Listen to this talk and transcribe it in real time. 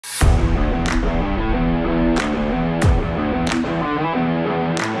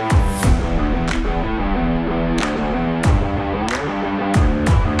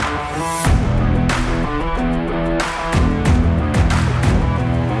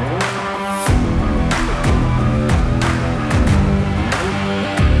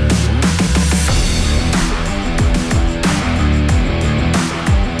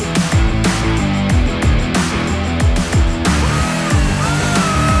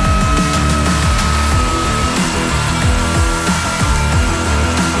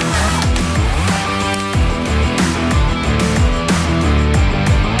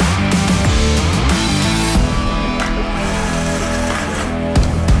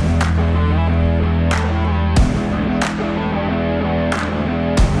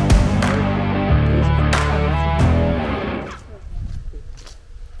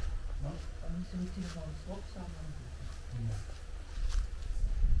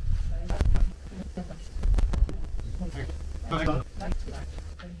Ik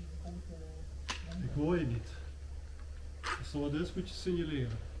hoor je niet. Zo dus moet je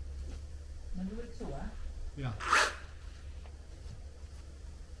signaleren. Dan doe ik zo, hè? Ja.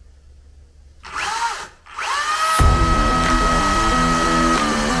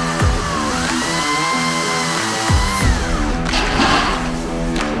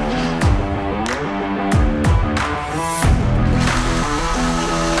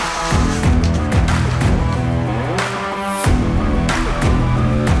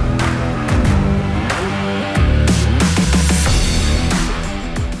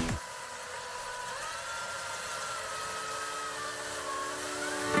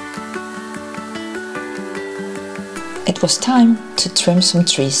 It was time to trim some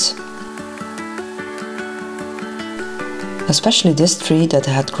trees. Especially this tree that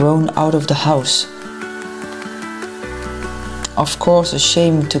had grown out of the house. Of course, a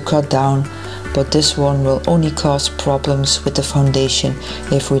shame to cut down, but this one will only cause problems with the foundation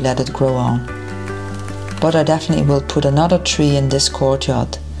if we let it grow on. But I definitely will put another tree in this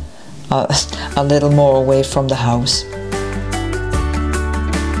courtyard, a little more away from the house.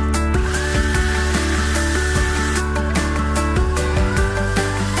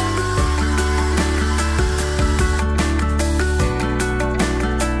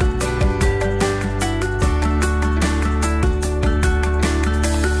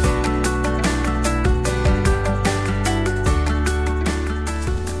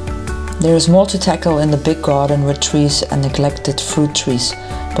 There is more to tackle in the big garden with trees and neglected fruit trees,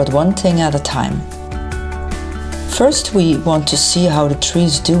 but one thing at a time. First we want to see how the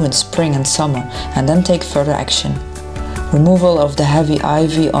trees do in spring and summer and then take further action. Removal of the heavy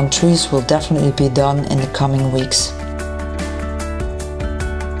ivy on trees will definitely be done in the coming weeks.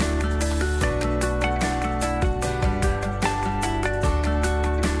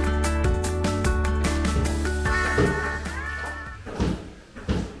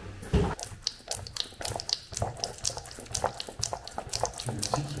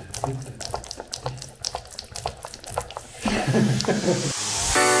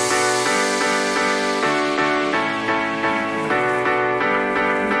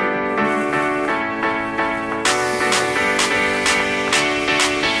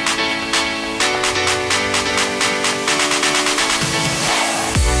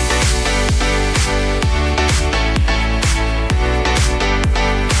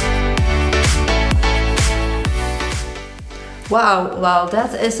 Wow, well,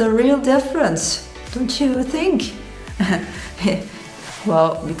 that is a real difference, don't you think?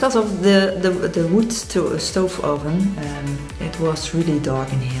 Well, because of the wood stove oven, it was really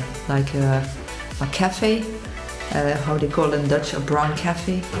dark in here, like a cafe, how they call it in Dutch, a brown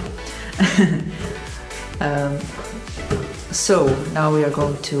cafe. So now we are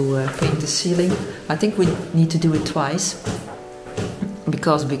going to paint the ceiling. I think we need to do it twice,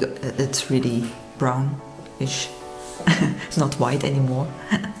 because it's really brownish. It's not white anymore.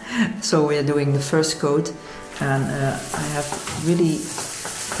 So we are doing the first coat, and I have really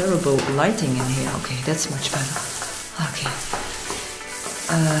terrible lighting in here. Okay, that's much better. Okay.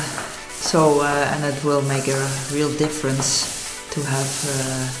 And it will make a real difference to have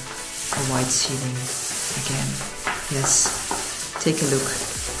a white ceiling again. Yes, take a look.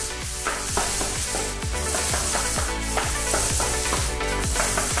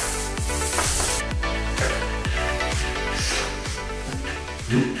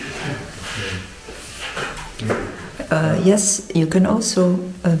 Yes, you can also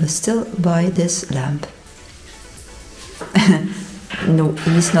still buy this lamp. No,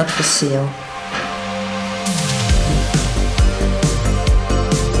 he's not for sale.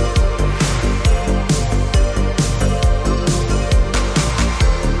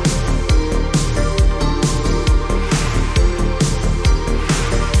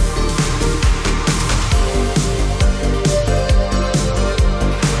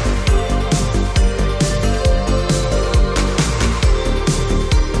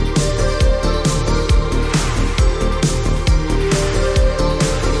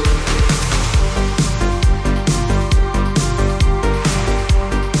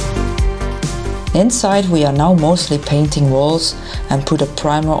 Inside we are now mostly painting walls and put a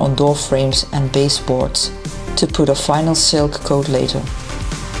primer on door frames and baseboards to put a final silk coat later.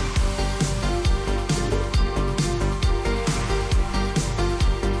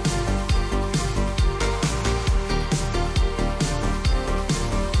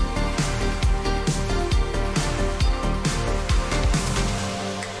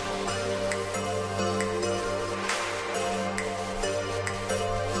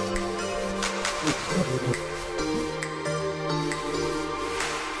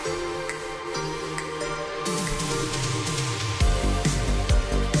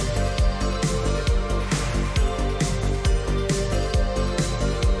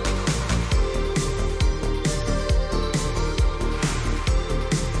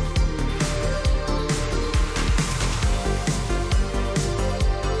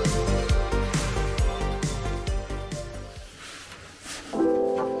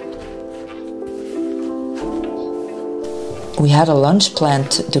 We had a lunch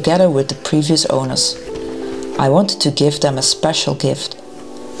planned together with the previous owners. I wanted to give them a special gift.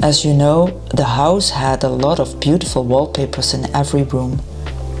 As you know, the house had a lot of beautiful wallpapers in every room.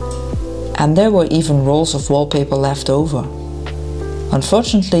 And there were even rolls of wallpaper left over.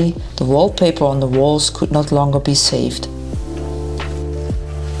 Unfortunately, the wallpaper on the walls could not longer be saved.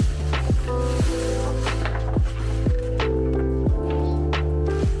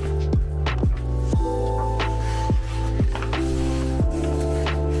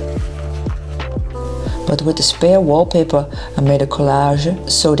 But with the spare wallpaper, I made a collage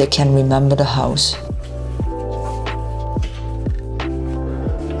so they can remember the house.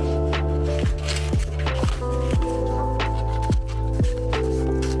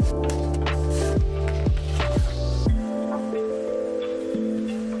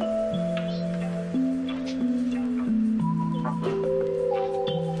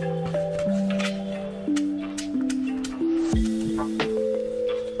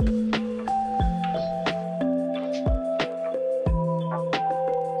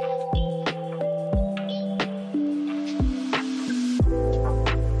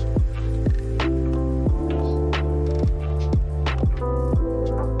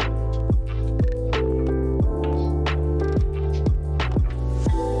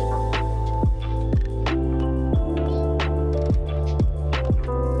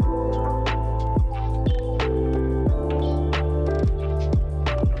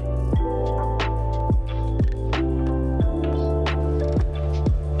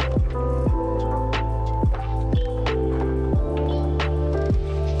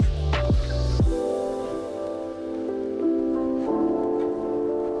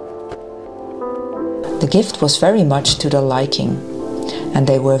 The gift was very much to their liking, and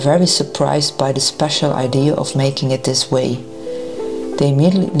they were very surprised by the special idea of making it this way. They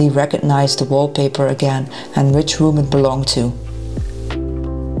immediately recognized the wallpaper again and which room it belonged to.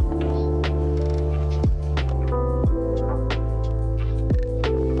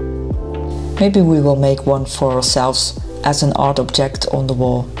 Maybe we will make one for ourselves as an art object on the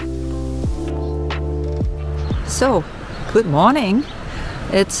wall. So, good morning.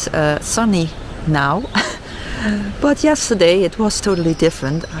 It's sunny now, but yesterday it was totally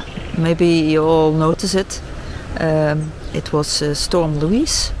different. Maybe you all notice it. It was Storm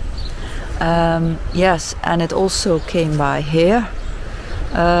Louise. Yes, and it also came by here.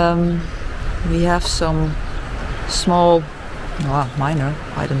 We have some small, minor,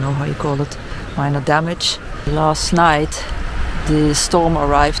 I don't know how you call it, minor damage. Last night the storm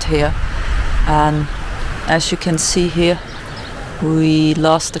arrived here, and as you can see here, we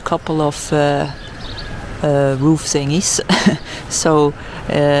lost a couple of roof thingies. So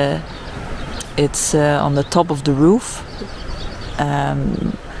it's on the top of the roof,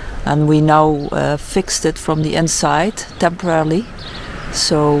 and we now fixed it from the inside temporarily,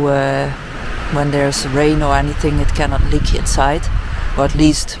 so when there's rain or anything it cannot leak inside, or at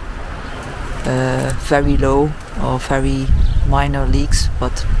least very low or very minor leaks.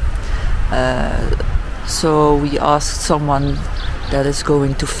 But so we asked someone that is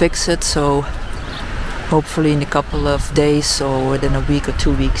going to fix it, so hopefully in a couple of days or within a week or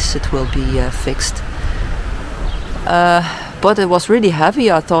 2 weeks it will be fixed. But it was really heavy.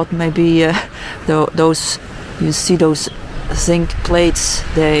 I thought maybe those, you see those zinc plates,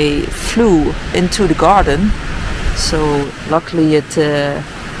 they flew into the garden, so luckily it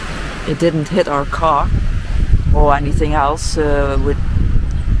didn't hit our car or anything else with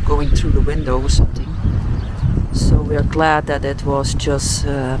going through the window or something. So we are glad that it was just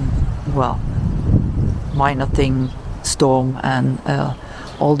minor thing, storm, and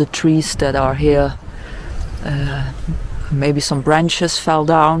all the trees that are here, maybe some branches fell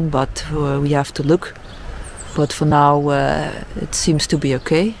down, but we have to look. But for now it seems to be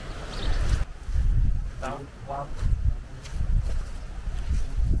okay.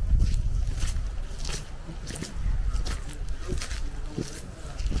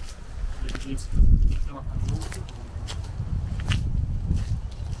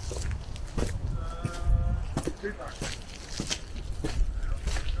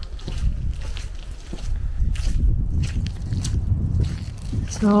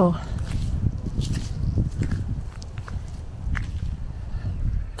 So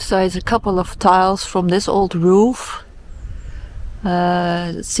besides a couple of tiles from this old roof,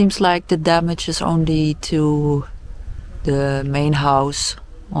 it seems like the damage is only to the main house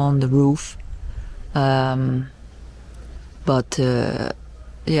on the roof. But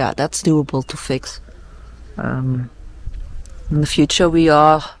yeah, that's doable to fix. In the future we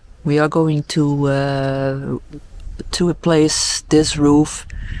are going to replace this roof,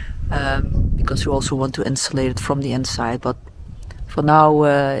 because we also want to insulate it from the inside, but For now,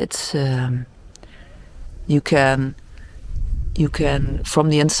 it's you can from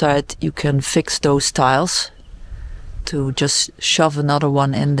the inside you can fix those tiles to just shove another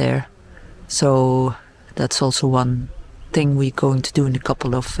one in there. So that's also one thing we're going to do in a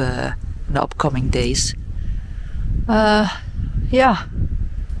couple of in the upcoming days. Yeah,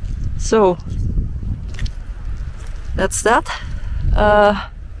 so that's that.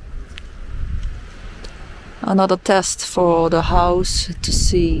 Another test for the house to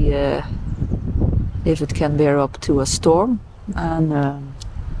see if it can bear up to a storm, and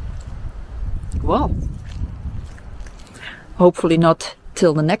well, hopefully not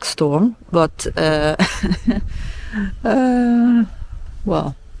till the next storm, but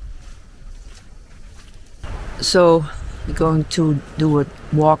well, so we're going to do a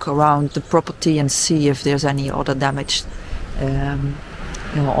walk around the property and see if there's any other damage,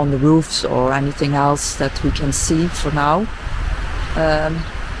 you know, on the roofs or anything else that we can see for now.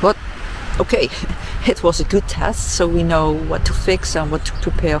 But okay, it was a good test, so we know what to fix and what to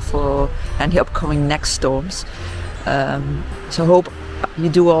prepare for any upcoming next storms. So hope you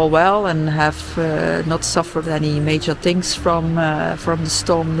do all well and have not suffered any major things from the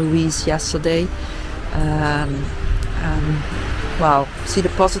storm Louise yesterday. Well, see the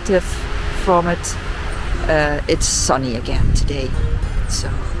positive from it. It's sunny again today. So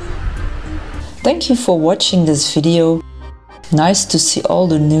thank you for watching this video. Nice to see all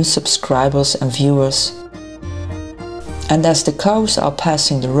the new subscribers and viewers. And as the cows are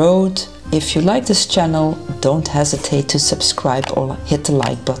passing the road, if you like this channel, don't hesitate to subscribe or hit the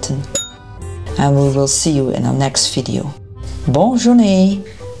like button. And we will see you in our next video. Bonne journée!